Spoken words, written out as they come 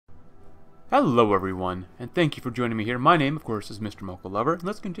Hello everyone, and thank you for joining me here. My name, of course, is Mr. Mocha Lover, and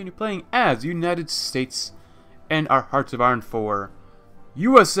let's continue playing as United States and our Hearts of Iron 4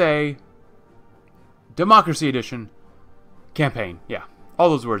 USA Democracy Edition campaign. Yeah, all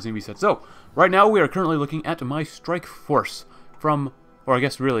those words need to be said. So, right now we are currently looking at my strike force from, or I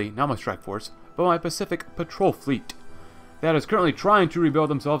guess really, not my strike force, but my Pacific Patrol Fleet. That is currently trying to rebuild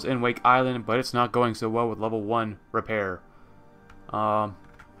themselves in Wake Island, but it's not going so well with level 1 repair.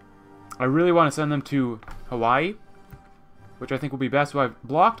 I really want to send them to Hawaii, which I think will be best. So I've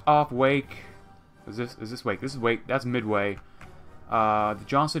blocked off Wake. Is this Wake? This is Wake. That's Midway. The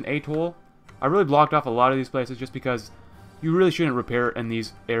Johnston Atoll. I really blocked off a lot of these places just because you really shouldn't repair in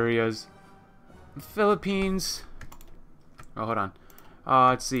these areas. Philippines. Oh, hold on.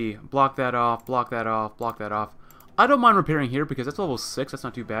 Let's see. Block that off. Block that off. Block that off. I don't mind repairing here because that's level 6. That's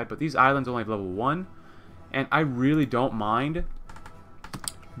not too bad. But these islands only have level 1. And I really don't mind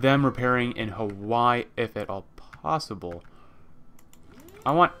them repairing in Hawaii if at all possible.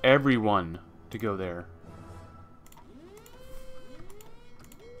 I want everyone to go there.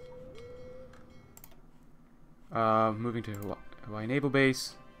 Moving to Hawaii Naval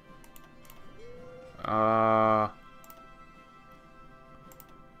Base. Alright,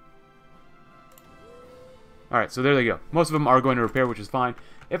 so there they go. Most of them are going to repair, which is fine.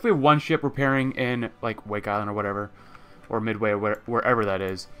 If we have one ship repairing in, like, Wake Island or whatever, or Midway, or wherever that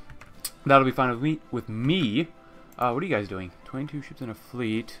is, that'll be fine with me. What are you guys doing? 22 ships in a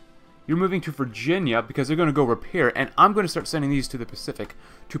fleet. You're moving to Virginia because they're going to go repair, and I'm going to start sending these to the Pacific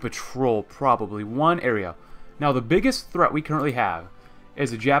to patrol probably one area. Now, the biggest threat we currently have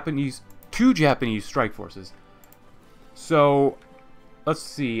is two Japanese strike forces. So, let's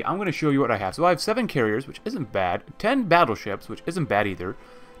see. I'm going to show you what I have. So I have 7 carriers, which isn't bad. 10 battleships, which isn't bad either.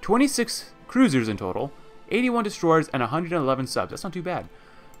 26 cruisers in total. 81 destroyers and 111 subs. That's not too bad.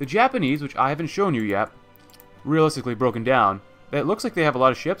 The Japanese, which I haven't shown you yet, realistically broken down, it looks like they have a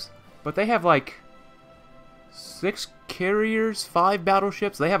lot of ships, but they have like 6 carriers, 5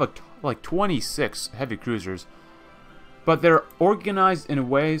 battleships. They have like 26 heavy cruisers. But they're organized in a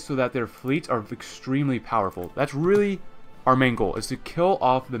way so that their fleets are extremely powerful. That's really our main goal, is to kill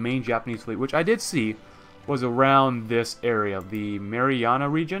off the main Japanese fleet, which I did see was around this area, the Mariana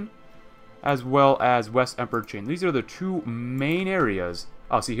region, as well as West Emperor Chain. These are the 2 main areas.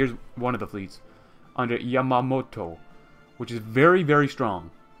 Oh, see, here's one of the fleets under Yamamoto, which is very, very strong,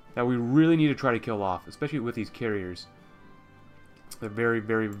 that we really need to try to kill off, especially with these carriers. They're very,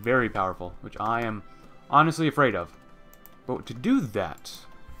 very, very powerful, which I am honestly afraid of. But to do that,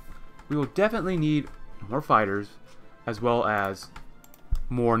 we will definitely need more fighters, as well as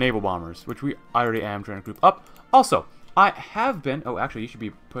more naval bombers, which I already am trying to group up. Also, I have been... Oh, actually, you should be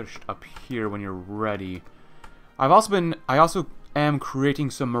pushed up here when you're ready. I also am creating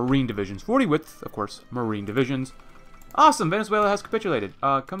some marine divisions. 40 width, of course, marine divisions. Awesome! Venezuela has capitulated.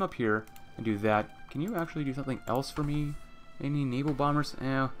 Come up here and do that. Can you actually do something else for me? Any naval bombers?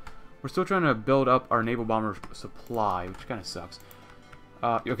 We're still trying to build up our naval bomber supply, which kind of sucks.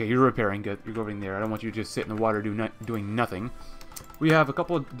 Okay, you're repairing. Good. You're going there. I don't want you to just sit in the water doing nothing. We have a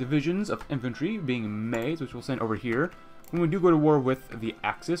couple of divisions of infantry, being Mays, which we'll send over here. When we do go to war with the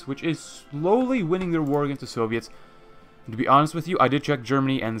Axis, which is slowly winning their war against the Soviets. And to be honest with you, I did check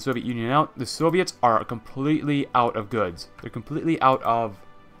Germany and the Soviet Union out. The Soviets are completely out of goods. They're completely out of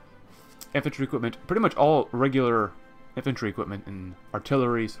infantry equipment. Pretty much all regular infantry equipment and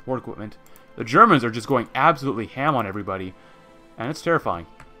artillery, support equipment. The Germans are just going absolutely ham on everybody. And it's terrifying.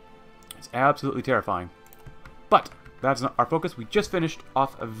 It's absolutely terrifying. But that's not our focus. We just finished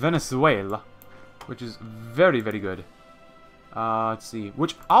off Venezuela, which is very, very good. Let's see.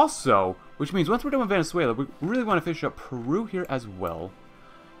 Which means once we're done with Venezuela, we really want to finish up Peru here as well.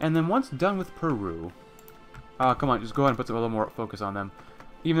 And then once done with Peru, come on, just go ahead and put a little more focus on them.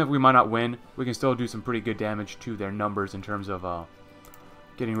 Even if we might not win, we can still do some pretty good damage to their numbers in terms of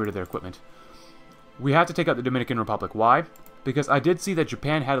getting rid of their equipment. We have to take out the Dominican Republic. Why? Because I did see that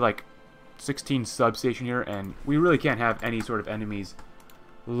Japan had like 16 subs stationed here, and we really can't have any sort of enemies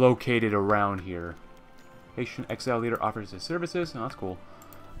located around here. Haitian Exile Leader offers his services. Oh, that's cool.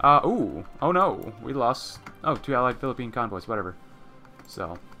 Ooh. Oh no. We lost... Oh, 2 allied Philippine convoys. Whatever.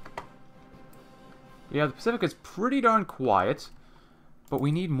 So. Yeah, the Pacific is pretty darn quiet. But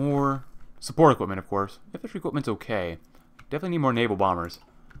we need more support equipment, of course. Infantry equipment's okay. Definitely need more naval bombers.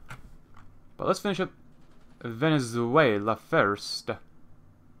 But let's finish up Venezuela first.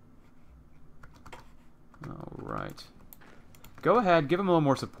 Alright. Go ahead, give them a little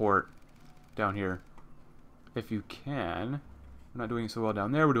more support down here. If you can. We're not doing so well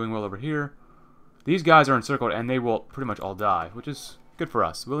down there, we're doing well over here. These guys are encircled and they will pretty much all die, which is good for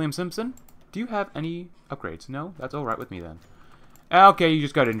us. William Simpson, Do you have any upgrades? No? That's alright with me then. Okay, you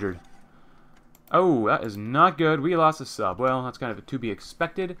just got injured. Oh, that is not good. We lost a sub. Well, that's kind of to be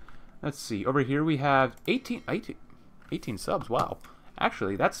expected. Let's see. Over here we have 18 subs. Wow.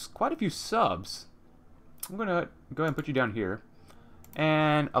 Actually, that's quite a few subs. I'm going to go ahead and put you down here.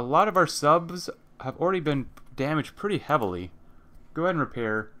 And a lot of our subs have already been damaged pretty heavily. Go ahead and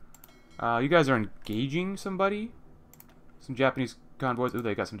repair. You guys are engaging somebody. Some Japanese convoys. Ooh,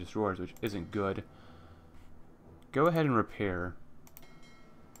 they got some destroyers, which isn't good. Go ahead and repair.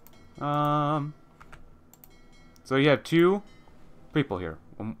 So you have 2 people here.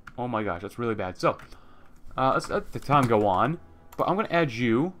 Oh my gosh, that's really bad. So, let's let the time go on. But I'm going to add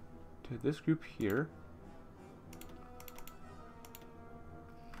you to this group here.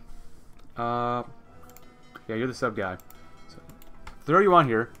 Yeah, you're the sub guy. So, throw you on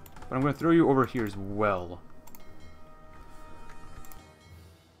here, but I'm going to throw you over here as well.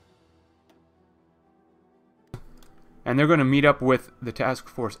 And they're going to meet up with the Task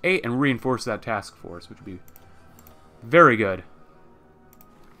Force 8 and reinforce that task force, which would be very good.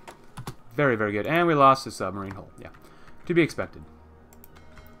 Very, very good. And we lost the submarine hull. Yeah, to be expected.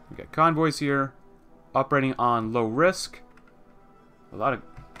 We got convoys here, operating on low risk. A lot of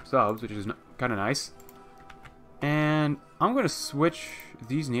subs, which is kind of nice. And I'm going to switch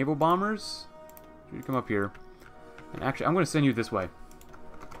these naval bombers. You come up here. And actually, I'm going to send you this way.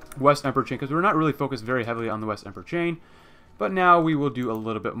 West Emperor Chain, because we're not really focused very heavily on the West Emperor Chain. But now we will do a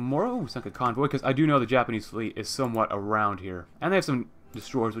little bit more. Oh, sunk a convoy, because I do know the Japanese fleet is somewhat around here. And they have some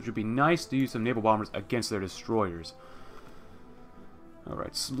destroyers, which would be nice to use some naval bombers against their destroyers.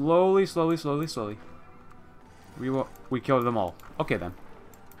 Alright, slowly, slowly, slowly, slowly. We killed them all. Okay, then.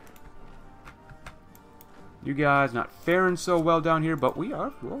 You guys not faring so well down here, but we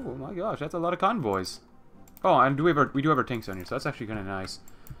are. Oh my gosh, that's a lot of convoys. Oh, and we do have our tanks on here, so that's actually kind of nice.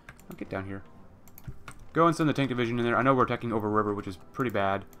 I'll get down here. Go and send the tank division in there. I know we're attacking over river, which is pretty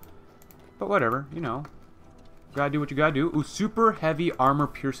bad. But whatever, you know. Gotta do what you gotta do. Ooh, super heavy armor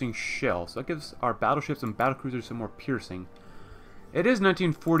piercing shell. So that gives our battleships and battlecruisers some more piercing. It is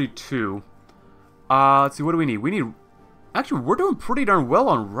 1942. Let's see, what do we need? We need... Actually, we're doing pretty darn well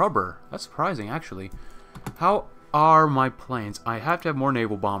on rubber. That's surprising, actually. How are my planes? I have to have more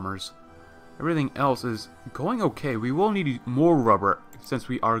naval bombers. Everything else is going okay. We will need more rubber since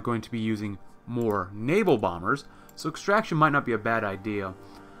we are going to be using more naval bombers. So extraction might not be a bad idea.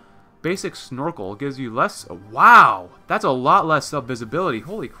 Basic snorkel gives you less... Wow! That's a lot less sub-visibility.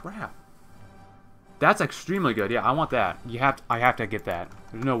 Holy crap. That's extremely good. Yeah, I want that. I have to get that.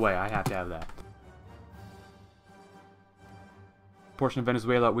 There's no way. I have to have that. Portion of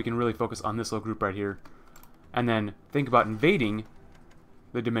Venezuela, we can really focus on this little group right here. And then think about invading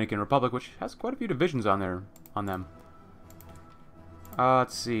the Dominican Republic, which has quite a few divisions on them.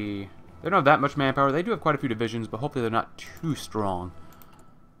 Let's see. They don't have that much manpower. They do have quite a few divisions, but hopefully they're not too strong.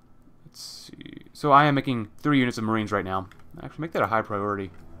 Let's see. So I am making 3 units of Marines right now. Actually, make that a high priority.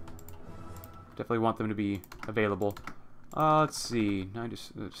 Definitely want them to be available. Let's see. 9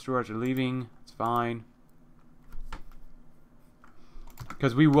 destroyers are leaving. It's fine.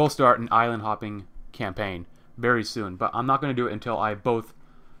 Because we will start an island hopping campaign very soon. But I'm not going to do it until I have both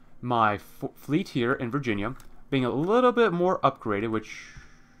my fleet here in Virginia being a little bit more upgraded, which...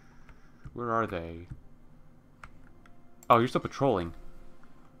 Where are they? Oh, you're still patrolling.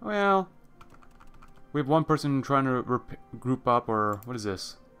 Well, we have one person trying to group up, or what is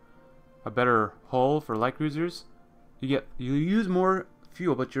this? A better hull for light cruisers. You use more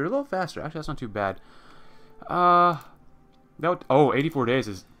fuel, but you're a little faster. Actually, that's not too bad. Oh, 84 days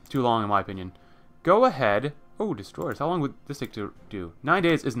is too long in my opinion. Go ahead. Oh, destroyers. How long would this take to do? 9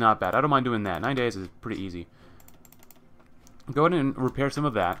 days is not bad. I don't mind doing that. 9 days is pretty easy. Go ahead and repair some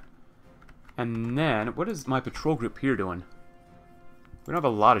of that. And then, what is my patrol group here doing? We don't have a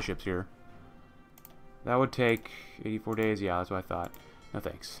lot of ships here. That would take 84 days. Yeah, that's what I thought. No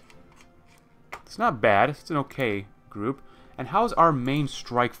thanks. It's not bad. It's an okay group. And how's our main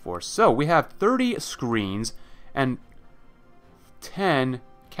strike force? So, we have 30 screens and 10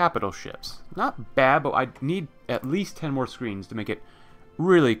 capital ships. Not bad, but I need at least 10 more screens to make it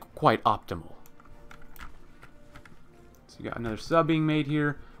really quite optimal. So, you got another sub being made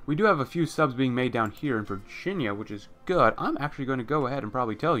here. We do have a few subs being made down here in Virginia, which is good. I'm actually going to go ahead and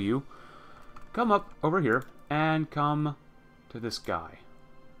probably tell you, come up over here and come to this guy.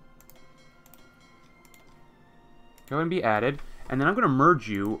 Go ahead and be added. And then I'm going to merge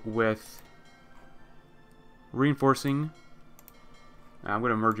you with reinforcing. I'm going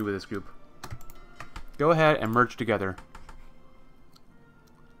to merge you with this group. Go ahead and merge together.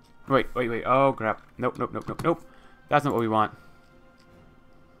 Wait. Oh, crap. Nope. That's not what we want.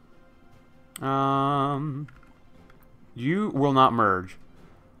 You will not merge.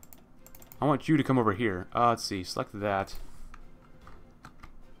 I want you to come over here. Let's see. Select that.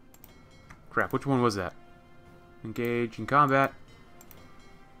 Crap, which one was that? Engage in combat.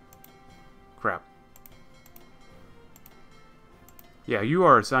 Crap. Yeah, you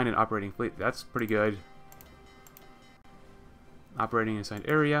are assigned an operating fleet. That's pretty good. Operating assigned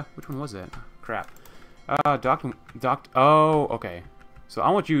area. Which one was that? Crap. Docked. Oh, okay. So I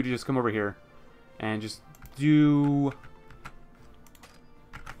want you to just come over here and just do...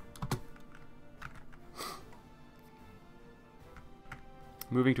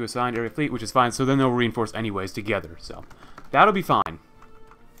 Moving to assigned area fleet, which is fine. So then they'll reinforce anyways together. So that'll be fine.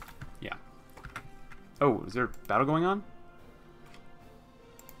 Yeah. Oh, is there battle going on?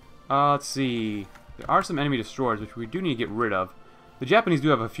 Let's see. There are some enemy destroyers, which we do need to get rid of. The Japanese do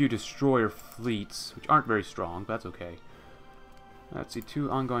have a few destroyer fleets, which aren't very strong, but that's okay. Let's see,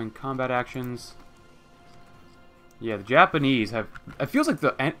 2 ongoing combat actions. Yeah, the Japanese have... It feels like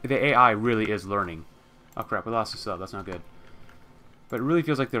the AI really is learning. Oh crap, we lost a sub, that's not good. But it really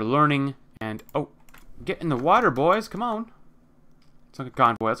feels like they're learning, and... Oh, get in the water, boys, come on. It's like a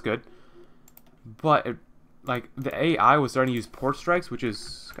convoy, that's good. But, like, the AI was starting to use port strikes, which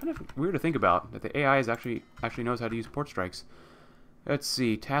is kind of weird to think about. That the AI is actually knows how to use port strikes. Let's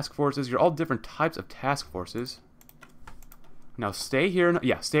see, task forces. You're all different types of task forces. Now stay here.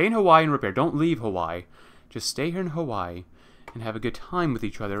 Stay in Hawaii and repair. Don't leave Hawaii. Just stay here in Hawaii and have a good time with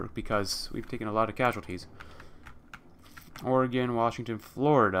each other because we've taken a lot of casualties. Oregon, Washington,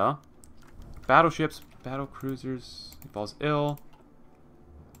 Florida. Battleships, battle cruisers. He falls ill.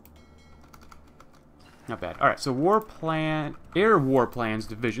 Not bad. Alright, so air war plans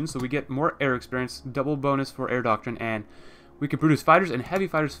division. So we get more air experience, double bonus for air doctrine, and we can produce fighters and heavy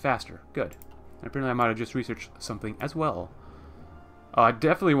fighters faster. Good. And apparently I might have just researched something as well. I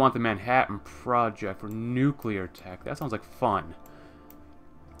definitely want the Manhattan Project for nuclear tech. That sounds like fun.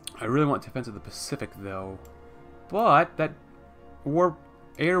 I really want Defense of the Pacific, though. But that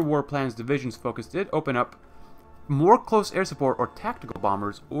air war plans division's focus did open up more close air support or tactical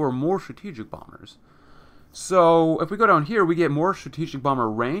bombers or more strategic bombers. So if we go down here, we get more strategic bomber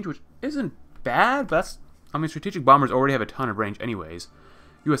range, which isn't bad, but that's... I mean, strategic bombers already have a ton of range anyways.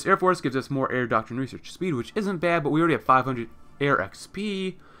 U.S. Air Force gives us more air doctrine research speed, which isn't bad, but we already have 500 air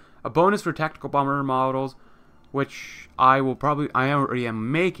XP. A bonus for tactical bomber models, which I already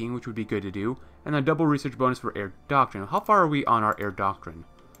am making, which would be good to do. And a double research bonus for air doctrine. How far are we on our air doctrine?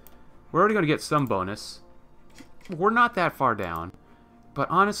 We're already going to get some bonus. We're not that far down. But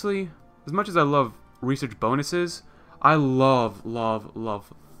honestly, as much as I love research bonuses, I love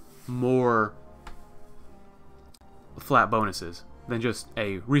more flat bonuses than just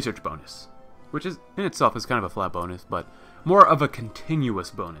a research bonus, which is in itself is kind of a flat bonus, but more of a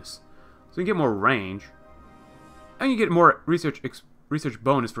continuous bonus. So you get more range, and you get more research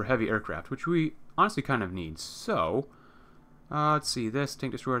bonus for heavy aircraft, which we honestly kind of need. So let's see, this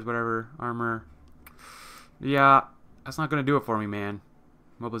tank destroyers, whatever, armor. Yeah, that's not gonna do it for me, man.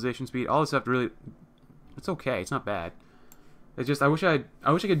 Mobilization speed, all this stuff really, it's okay, it's not bad. It's just I wish I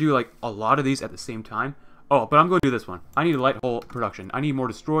could do like a lot of these at the same time. Oh, but I'm going to do this one. I need a light hull production. I need more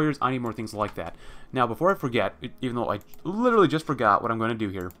destroyers. I need more things like that. Now, before I forget, even though I literally just forgot what I'm going to do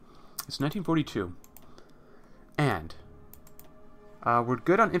here, it's 1942. And we're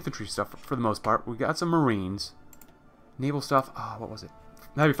good on infantry stuff for the most part. We got some Marines. Naval stuff. Oh, what was it?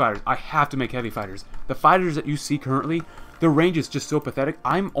 Heavy fighters. I have to make heavy fighters. The fighters that you see currently, their range is just so pathetic.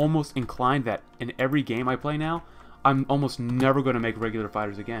 I'm almost inclined that in every game I play now, I'm almost never going to make regular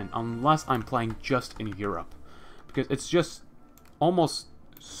fighters again, unless I'm playing just in Europe. Because it's just almost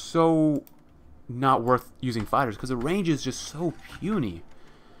so not worth using fighters, because the range is just so puny.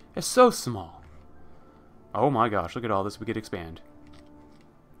 It's so small. Oh my gosh, look at all this we could expand.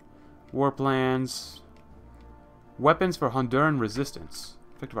 War plans. Weapons for Honduran resistance.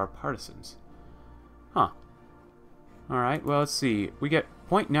 Effect of our partisans. Huh. Alright, well let's see. We get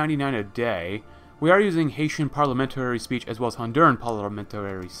 0.99 a day. We are using Haitian parliamentary speech as well as Honduran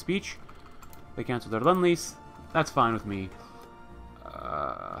parliamentary speech. They canceled their Lend-Lease. That's fine with me.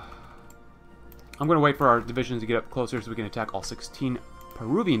 I'm going to wait for our divisions to get up closer so we can attack all 16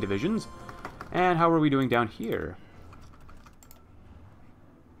 Peruvian divisions. And how are we doing down here?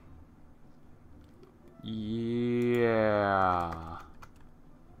 Yeah.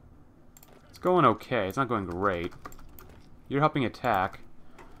 It's going okay. It's not going great. You're helping attack.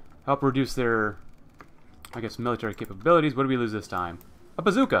 Help reduce their, I guess, military capabilities. What did we lose this time? A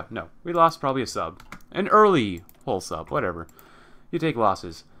bazooka. No. We lost probably a sub. An early whole sub. Whatever. You take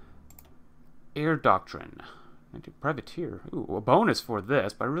losses. Air doctrine. Privateer. Ooh, a bonus for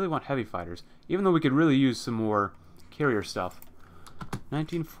this, but I really want heavy fighters. Even though we could really use some more carrier stuff.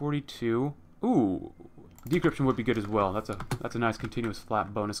 1942. Ooh, decryption would be good as well. That's a nice continuous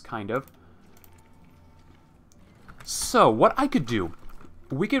flat bonus, kind of. So, what I could do,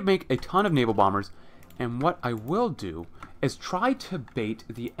 we could make a ton of naval bombers, and what I will do is try to bait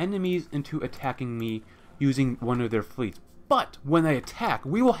the enemies into attacking me using one of their fleets. But when they attack,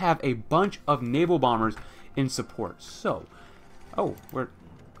 we will have a bunch of naval bombers in support. So, it's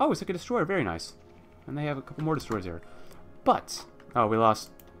like a destroyer, very nice. And they have a couple more destroyers there. But, we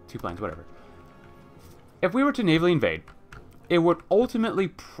lost 2 planes, whatever. If we were to navally invade, it would ultimately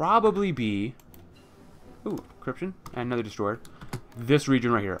probably be, encryption, and another destroyer. This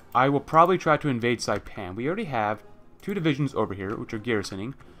region right here. I will probably try to invade Saipan. We already have 2 divisions over here, which are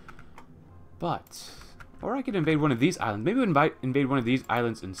garrisoning. But, or I could invade one of these islands. Maybe invade one of these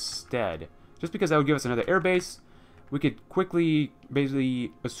islands instead. Just because that would give us another airbase. We could quickly,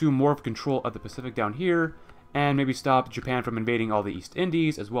 basically, assume more of control of the Pacific down here. And maybe stop Japan from invading all the East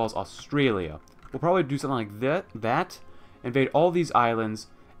Indies, as well as Australia. We'll probably do something like that. Invade all these islands,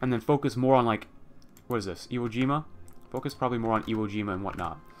 and then focus more on, like, what is this? Iwo Jima? Focus probably more on Iwo Jima and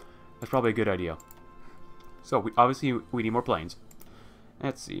whatnot. That's probably a good idea. So, obviously, we need more planes.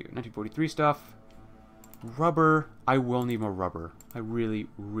 Let's see, 1943 stuff. Rubber. I will need more rubber. I really,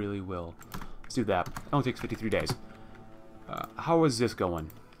 really will. Let's do that. It only takes 53 days. How is this going?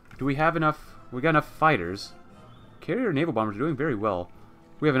 Do we have enough? We got enough fighters. Carrier naval bombers are doing very well.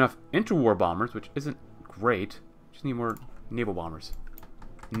 We have enough interwar bombers, which isn't great. Just need more naval bombers.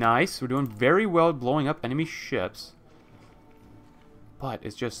 Nice. We're doing very well blowing up enemy ships. But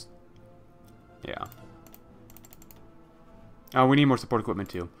it's just... yeah. We need more support equipment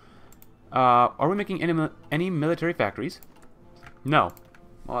too. Are we making any military factories? No.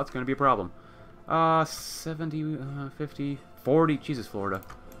 Well, that's going to be a problem. 70, 50, 40. Jesus, Florida.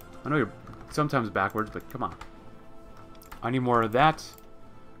 I know you're sometimes backwards, but come on. I need more of that.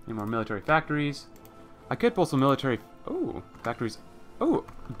 Need more military factories. I could pull some military... factories.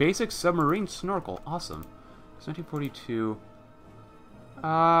 Basic submarine snorkel. Awesome. It's 1942.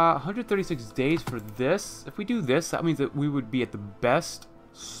 136 days for this. If we do this, that means that we would be at the best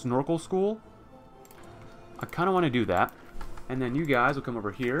snorkel school. I kind of want to do that. And then you guys will come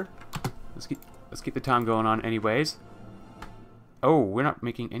over here. Let's keep the time going on anyways. Oh, we're not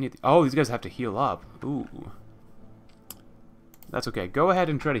making any... these guys have to heal up. Ooh. That's okay. Go ahead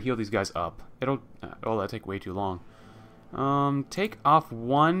and try to heal these guys up. That'll take way too long. Take off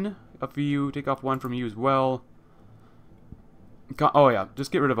one of you. Take off one from you as well.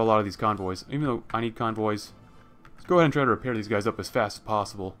 Just get rid of a lot of these convoys. Even though I need convoys. Let's go ahead and try to repair these guys up as fast as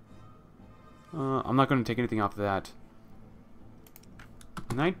possible. I'm not going to take anything off of that.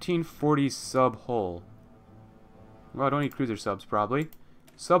 1940 sub-hull. Well, I don't need cruiser subs, probably.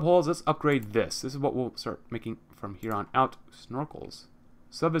 Sub-hulls, let's upgrade this. This is what we'll start making from here on out. Snorkels.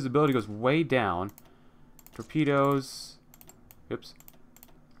 Sub-visibility goes way down. Torpedoes. Oops.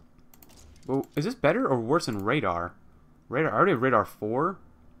 Well, is this better or worse than radar? I already have radar 4.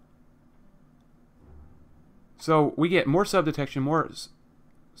 So, we get more sub-detection, more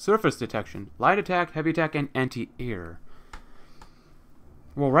surface detection. Light attack, heavy attack, and anti-air.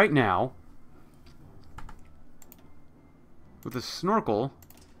 Well, right now, with the snorkel,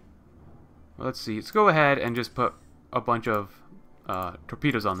 let's see. Let's go ahead and just put a bunch of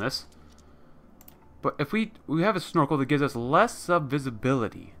torpedoes on this. But if we have a snorkel that gives us less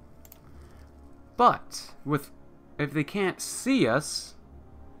sub-visibility. But if they can't see us,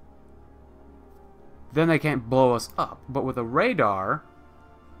 then they can't blow us up. But with a radar,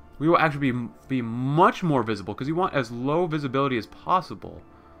 we will actually be much more visible because you want as low visibility as possible.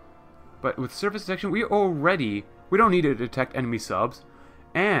 But with surface detection, we don't need to detect enemy subs.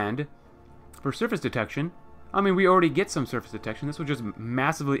 And for surface detection, we already get some surface detection. This will just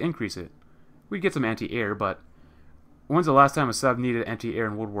massively increase it. We'd get some anti-air, but when's the last time a sub needed anti-air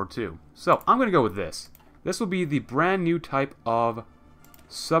in World War II? So I'm going to go with this. This will be the brand new type of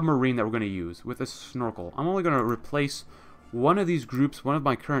submarine that we're going to use with a snorkel. I'm only going to replace one of these groups, one of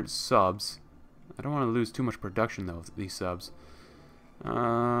my current subs. I don't want to lose too much production, though, of these subs.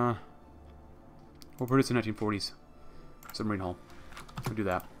 We'll produce a 1940s submarine hull. We'll do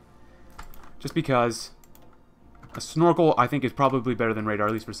that. Just because a snorkel, I think, is probably better than radar,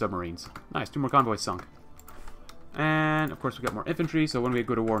 at least for submarines. Nice, 2 more convoys sunk. And, of course, we got more infantry, so when we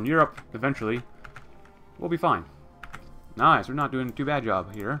go to war in Europe, eventually, we'll be fine. Nice, we're not doing a too bad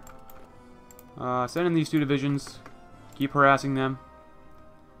job here. Send in these 2 divisions. Keep harassing them.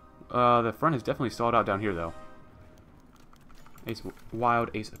 The front is definitely stalled out down here, though. Wild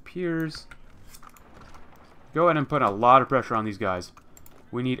Ace appears. Go ahead and put a lot of pressure on these guys.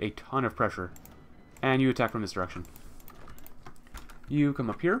 We need a ton of pressure. And you attack from this direction. You come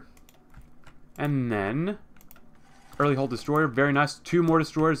up here. And then... early hull destroyer. Very nice. 2 more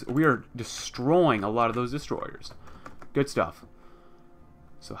destroyers. We are destroying a lot of those destroyers. Good stuff.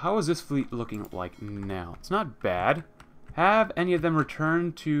 So how is this fleet looking like now? It's not bad. Have any of them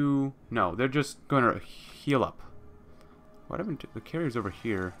returned to... no, they're just going to heal up. What happened to the carriers over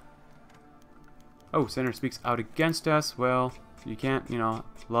here? Oh, Senator speaks out against us. Well, you can't, you know,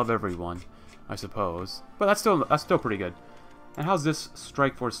 love everyone, I suppose. But that's still pretty good. And how's this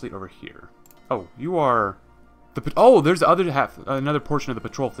strike force fleet over here? Oh, you are... oh, there's the other half, another portion of the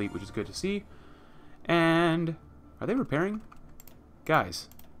patrol fleet, which is good to see. And... are they repairing? Guys,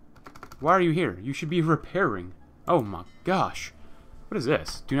 why are you here? You should be repairing. Oh my gosh. What is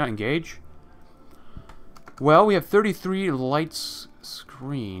this? Do not engage? Well, we have 33 light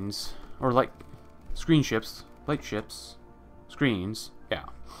screens. Or light screen ships. Light ships. Screens. Yeah.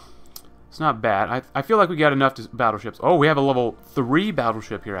 It's not bad. I feel like we got enough battleships. Oh, we have a level 3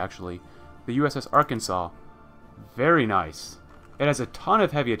 battleship here, actually. The USS Arkansas. Very nice. It has a ton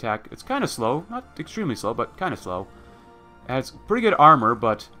of heavy attack. It's kind of slow. Not extremely slow, but kind of slow. It has pretty good armor,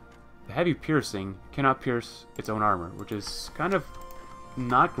 but the heavy piercing cannot pierce its own armor, which is kind of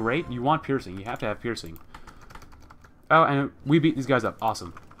not great. You want piercing. You have to have piercing. Oh, and we beat these guys up.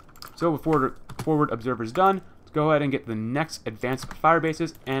 Awesome. So with forward observers done, let's go ahead and get the next advanced fire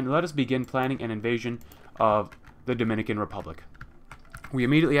bases, and let us begin planning an invasion of the Dominican Republic. We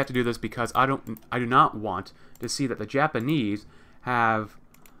immediately have to do this because I do not want to see that the Japanese have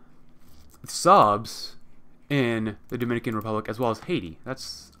subs in the Dominican Republic as well as Haiti.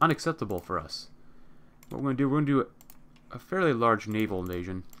 That's unacceptable for us. What we're going to do a fairly large naval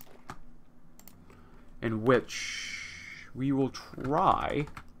invasion in which we will try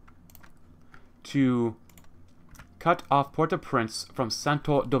to cut off Port-au-Prince from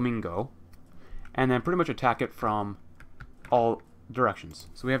Santo Domingo and then pretty much attack it from all directions.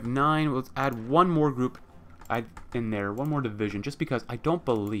 So we have 9. Let's add one more group in there, one more division, just because I don't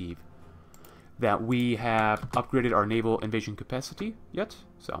believe that we have upgraded our naval invasion capacity yet.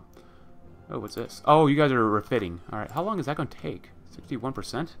 So, oh, what's this? Oh, you guys are refitting. All right, how long is that going to take?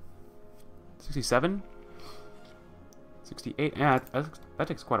 61%? 67? 68? Yeah, that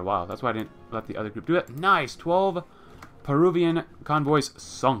takes quite a while. That's why I didn't let the other group do it. Nice! 12 Peruvian convoys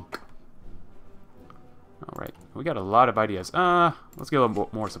sunk. Alright, we got a lot of ideas. Let's get a little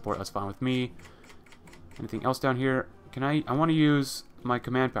more support. That's fine with me. Anything else down here? Can I want to use my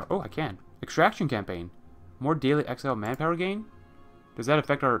command power. Oh, I can. Extraction campaign. More daily exile manpower gain? Does that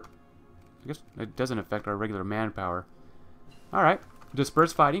affect our... I guess it doesn't affect our regular manpower. Alright.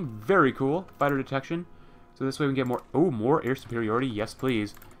 Disperse fighting. Very cool. Fighter detection. So this way we can get more... oh, more air superiority. Yes,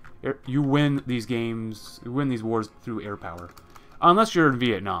 please. You win these games... you win these wars through air power. Unless you're in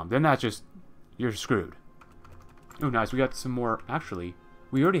Vietnam. Then that's just... you're screwed. Oh, nice. We got some more... actually,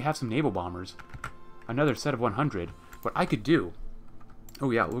 we already have some naval bombers. Another set of 100. What I could do...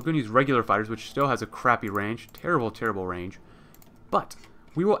 oh, yeah. We're going to use regular fighters, which still has a crappy range. Terrible, terrible range. But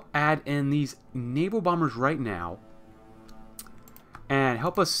we will add in these naval bombers right now and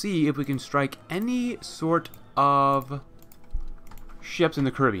help us see if we can strike any sort of ships in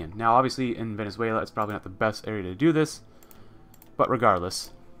the Caribbean. Now, obviously, in Venezuela, it's probably not the best area to do this. But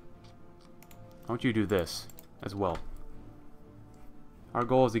regardless, I want you to do this as well. Our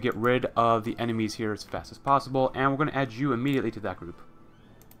goal is to get rid of the enemies here as fast as possible, and we're going to add you immediately to that group.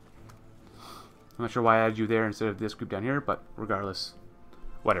 I'm not sure why I added you there instead of this group down here, but regardless,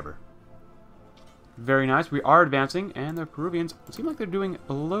 whatever. Very nice. We are advancing, and the Peruvians seem like they're doing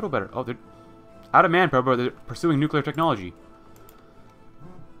a little better. Oh, they're out of manpower, but they're pursuing nuclear technology.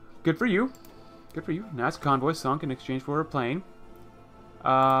 Good for you. Good for you. Nice convoy sunk in exchange for a plane.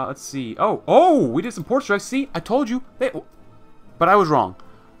 Let's see. Oh, we did some port strikes. See, I told you. But I was wrong.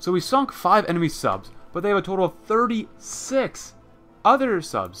 So we sunk 5 enemy subs, but they have a total of 36 other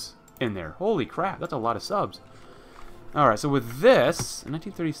subs in there. Holy crap, that's a lot of subs. Alright, so with this,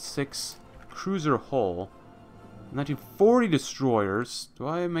 1936 cruiser hull, 1940 destroyers. Do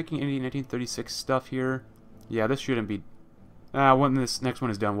I am making any 1936 stuff here? Yeah, this shouldn't be... when this next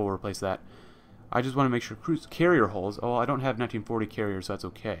one is done, we'll replace that. I just want to make sure cruise carrier hulls. Oh, I don't have 1940 carriers, so that's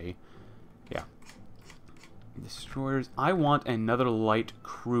okay. Yeah. Destroyers. I want another light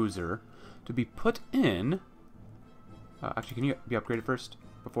cruiser to be put in. Actually, can you be upgraded first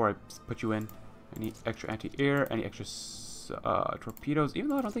before I put you in? Any extra anti-air? Any extra torpedoes? Even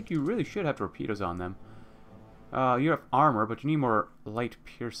though I don't think you really should have torpedoes on them. You have armor, but you need more light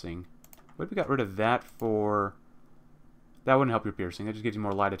piercing. What if we got rid of that for... that wouldn't help your piercing. That just gives you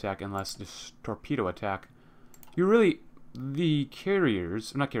more light attack and less torpedo attack. You really... The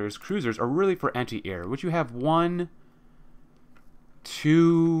carriers... Not carriers, cruisers are really for anti-air, which you have 1,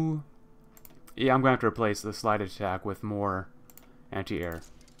 2... Yeah, I'm going to have to replace the slide attack with more anti-air.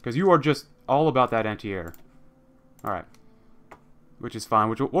 Because you are just all about that anti-air. Alright. Which is fine.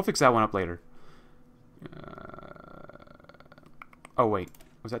 Which we'll fix that one up later. Oh, wait.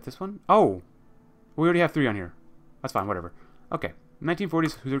 Was that this one? Oh! We already have 3 on here. That's fine, whatever. Okay.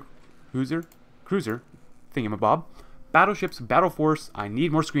 1940s cruiser, thingamabob. Battleships, battle force. I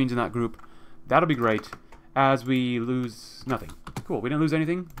need more screens in that group. That'll be great. As we lose nothing. Cool. We didn't lose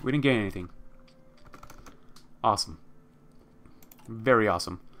anything. We didn't gain anything. Awesome. Very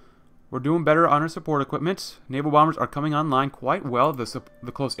awesome. We're doing better on our support equipment. Naval bombers are coming online quite well.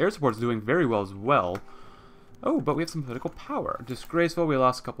 The close air support is doing very well as well. Oh, but we have some political power. Disgraceful. We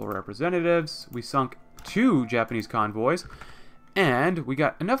lost a couple of representatives. We sunk 2 Japanese convoys. And we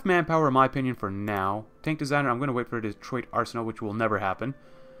got enough manpower, in my opinion, for now. Tank designer, I'm going to wait for a Detroit arsenal, which will never happen.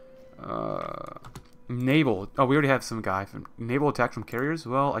 Naval. Oh, we already have some guy. Naval attack from carriers.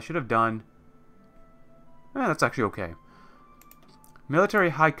 Well, I should have done... that's actually okay.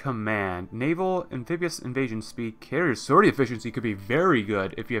 Military High Command. Naval amphibious invasion speed. Carrier sortie efficiency could be very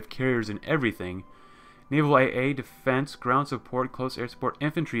good if you have carriers in everything. Naval AA defense, ground support, close air support,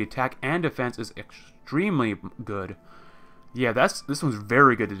 infantry attack, and defense is extremely good. Yeah, this one's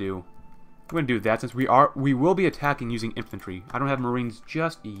very good to do. I'm going to do that since we will be attacking using infantry. I don't have marines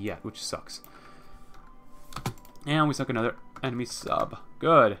just yet, which sucks. And we sunk another enemy sub.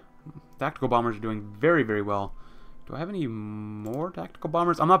 Good. Tactical bombers are doing very, very well. Do I have any more tactical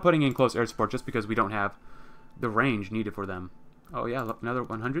bombers? I'm not putting in close air support just because we don't have the range needed for them. Oh yeah, another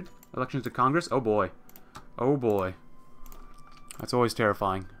 100. Elections to Congress. Oh boy. Oh boy. That's always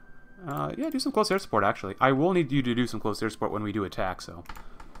terrifying. Yeah, do some close air support, actually. I will need you to do some close air support when we do attack, so.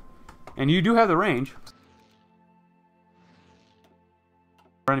 And you do have the range.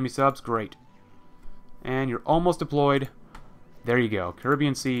 Enemy subs, great. And you're almost deployed. There you go.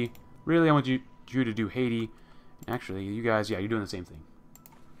 Caribbean Sea. Really, I want you to do Haiti. Actually, you guys, yeah, you're doing the same thing.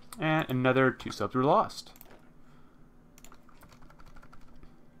 And another 2 subs were lost.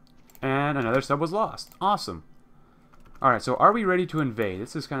 And another sub was lost. Awesome. Alright, so are we ready to invade?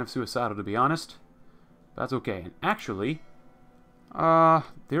 This is kind of suicidal, to be honest. That's okay. And actually,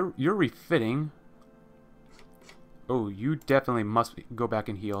 you're refitting. Oh, you definitely must go back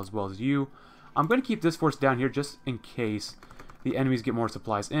and heal as well as you. I'm going to keep this force down here just in case the enemies get more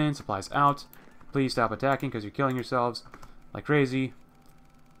supplies in, supplies out. Please stop attacking because you're killing yourselves like crazy.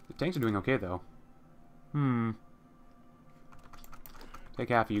 The tanks are doing okay, though. Take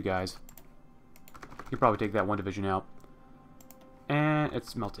half of you guys. You probably take that 1 division out. And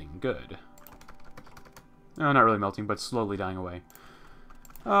it's melting. Good. No, not really melting, but slowly dying away.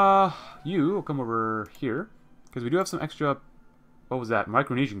 You will come over here. Because we do have some extra... What was that?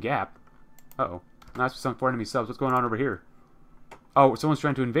 Micronesian Gap. Uh-oh. That's some 4 enemy subs. What's going on over here? Oh, someone's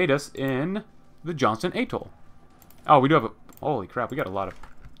trying to invade us in the Johnston Atoll. Oh, we do have a... Holy crap, we got a lot of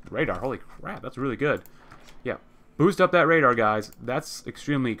radar. Holy crap, that's really good. Yeah. Boost up that radar, guys. That's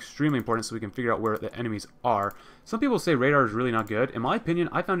extremely, extremely important so we can figure out where the enemies are. Some people say radar is really not good. In my opinion,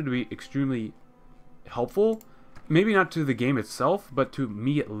 I found it to be extremely helpful. Maybe not to the game itself, but to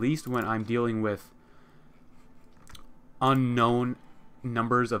me at least when I'm dealing with unknown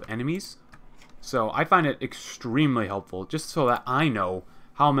numbers of enemies. So I find it extremely helpful just so that I know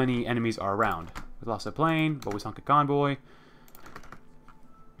how many enemies are around. We lost a plane, but we sunk a convoy.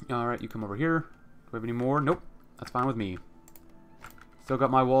 Alright, you come over here. Do we have any more? Nope. That's fine with me. Still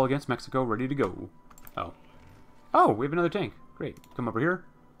got my wall against Mexico ready to go. Oh. Oh, we have another tank. Great. Come over here.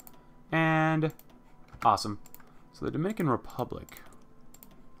 And... Awesome. So the Dominican Republic.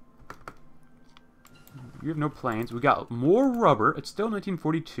 You have no planes. We got more rubber. It's still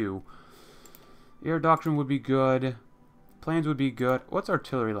 1942. Air doctrine would be good. Planes would be good. What's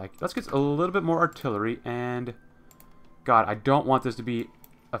artillery like? Let's get a little bit more artillery. And... God, I don't want this to be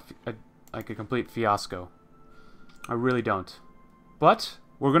like a complete fiasco. I really don't. But,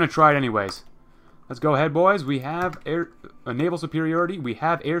 we're going to try it anyways. Let's go ahead, boys. We have naval superiority. We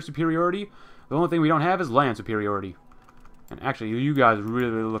have air superiority. The only thing we don't have is land superiority. And actually, you guys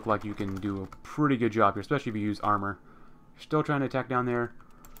really look like you can do a pretty good job here, especially if you use armor. You're still trying to attack down there.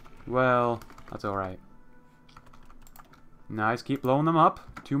 Well, that's alright. Nice. Keep blowing them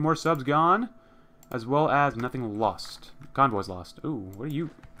up. 2 more subs gone. As well as nothing lost. Convoys lost. Ooh, what are you...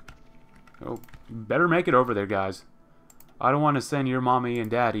 Oh, better make it over there, guys. I don't want to send your mommy and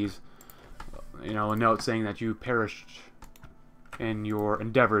daddies, you know, a note saying that you perished in your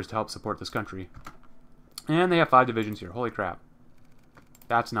endeavors to help support this country. And they have 5 divisions here. Holy crap.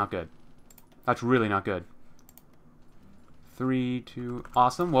 That's not good. That's really not good. 3, 2...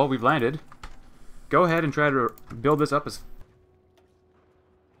 Awesome. Well, we've landed. Go ahead and try to build this up as...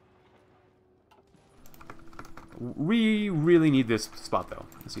 We really need this spot, though.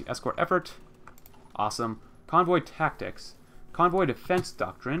 Let's see. Escort effort. Awesome. Convoy tactics. Convoy defense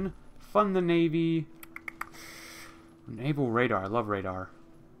doctrine. Fund the Navy. Naval radar. I love radar.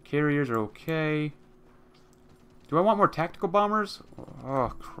 Carriers are okay. Do I want more tactical bombers?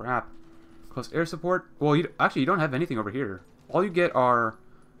 Oh, crap. Close air support. Well, actually, you don't have anything over here. All you get are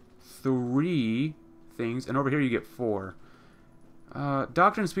 3 things, and over here you get 4.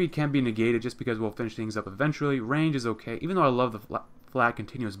 Doctrine speed can be negated just because we'll finish things up eventually. Range is okay, even though I love the flat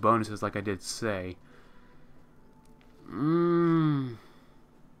continuous bonuses like I did say. Well,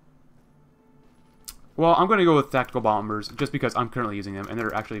 I'm going to go with tactical bombers just because I'm currently using them, and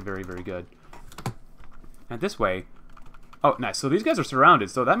they're actually very, very good. And this way... Oh, nice. So these guys are surrounded,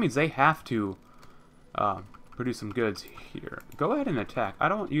 so that means they have to produce some goods here. Go ahead and attack. I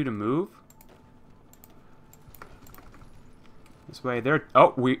don't want you to move. This way, they're...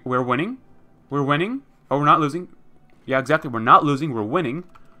 Oh, we're winning. We're winning. Oh, we're not losing. Yeah, exactly. We're not losing. We're winning.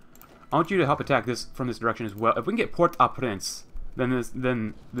 I want you to help attack this from this direction as well. If we can get Port-au-Prince, then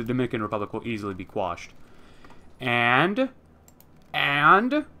the Dominican Republic will easily be quashed. And I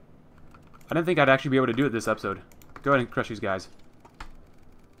didn't think I'd actually be able to do it this episode. Go ahead and crush these guys.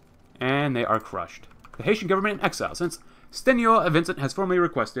 And they are crushed. The Haitian government in exile, since Stenio Vincent has formally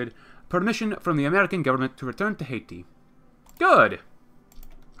requested permission from the American government to return to Haiti. Good!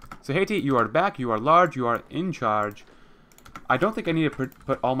 So Haiti, you are back, you are large, you are in charge. I don't think I need to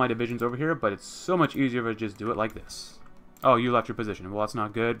put all my divisions over here, but it's so much easier to just do it like this. Oh, you left your position. Well, that's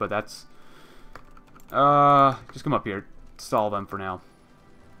not good, but that's... just come up here. Stall them for now.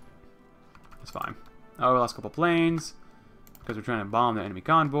 That's fine. Oh, we lost a couple planes. Because we're trying to bomb the enemy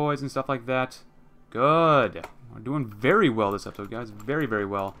convoys and stuff like that. Good. We're doing very well this episode, guys. Very, very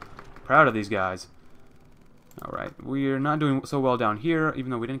well. Proud of these guys. Alright. We're not doing so well down here, even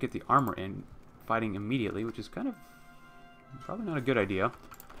though we didn't get the armor in fighting immediately, which is kind of probably not a good idea.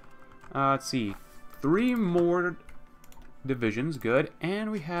 Let's see. 3 more divisions. Good.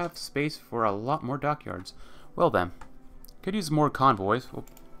 And we have space for a lot more dockyards. Well then. Could use more convoys. We'll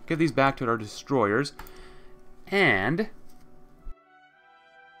get these back to our destroyers. And...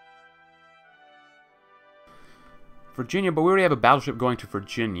 Virginia, but we already have a battleship going to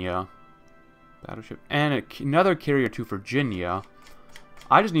Virginia. Battleship. And another carrier to Virginia.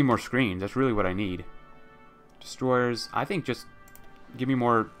 I just need more screens. That's really what I need. Destroyers. I think just give me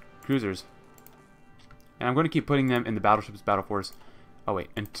more cruisers. And I'm going to keep putting them in the battleships battle force. Oh, wait.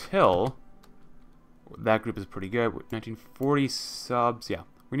 Until... That group is pretty good. 1940 subs. Yeah.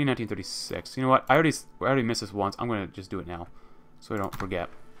 We need 1936. You know what? I already missed this once. I'm going to just do it now. So I don't forget.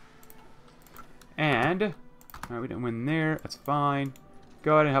 And... Alright, we didn't win there. That's fine.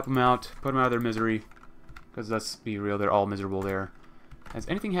 Go ahead and help them out. Put them out of their misery. Because let's be real, they're all miserable there. Has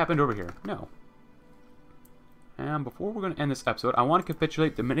anything happened over here? No. And before we're going to end this episode, I want to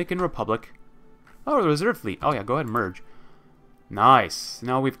capitulate the Dominican Republic. Oh, the reserve fleet. Oh yeah, go ahead and merge. Nice.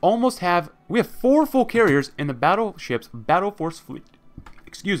 Now we have 4 full carriers in the battleship's battle force fleet.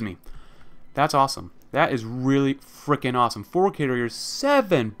 Excuse me. That's awesome. That is really freaking awesome. 4 carriers,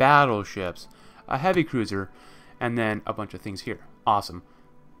 7 battleships, a heavy cruiser, and then a bunch of things here. Awesome.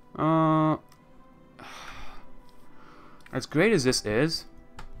 As great as this is,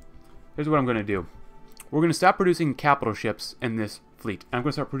 here's what I'm going to do. We're going to stop producing capital ships in this fleet. I'm going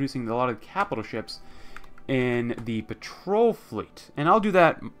to start producing a lot of capital ships in the patrol fleet. And I'll do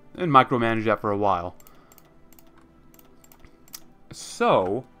that and micromanage that for a while.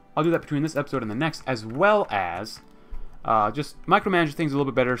 So, I'll do that between this episode and the next, as well as just micromanage things a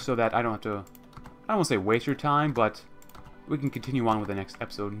little bit better so that I don't have to, I don't want to say waste your time, but we can continue on with the next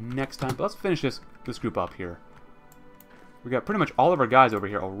episode next time. But let's finish this group up here. We got pretty much all of our guys over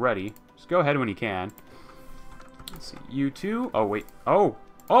here already. Just go ahead when you can. Let's see, you two. Oh, wait. Oh,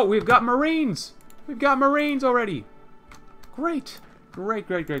 we've got Marines. We've got Marines already. Great. Great.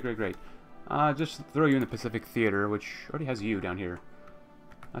 Just throw you in the Pacific Theater, which already has you down here.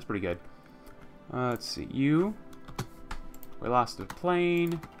 That's pretty good. Let's see, you. We lost a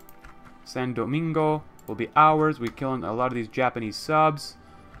plane. San Domingo will be ours. We're killing a lot of these Japanese subs.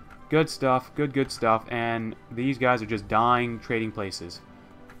 Good stuff, good stuff. And these guys are just dying trading places.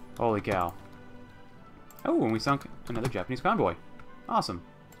 Holy cow. Oh, and we sunk another Japanese convoy. Awesome.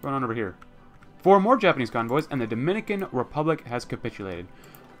 What's going on over here? 4 more Japanese convoys, and the Dominican Republic has capitulated.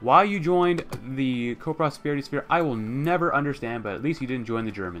 Why you joined the co-prosperity sphere, I will never understand, but at least you didn't join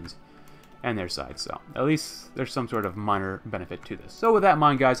the Germans and their side. So, at least there's some sort of minor benefit to this. So with that in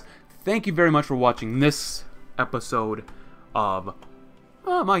mind, guys, thank you very much for watching this episode of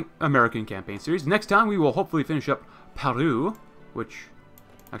my American campaign series. Next time, we will hopefully finish up Peru, which...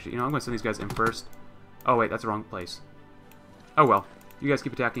 Actually, you know, I'm going to send these guys in first. Oh, wait, that's the wrong place. Oh, well. You guys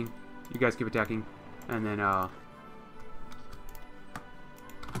keep attacking. You guys keep attacking. And then, help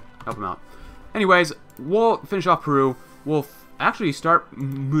them out. Anyways, we'll finish off Peru. We'll actually start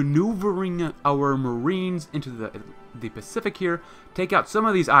maneuvering our Marines into the Pacific here. Take out some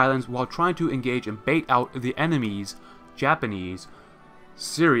of these islands while trying to engage and bait out the enemy's Japanese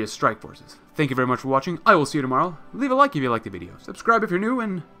serious strike forces. Thank you very much for watching. I will see you tomorrow. Leave a like if you like the video. Subscribe if you're new,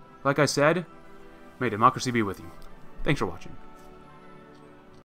 and like I said, may democracy be with you. Thanks for watching.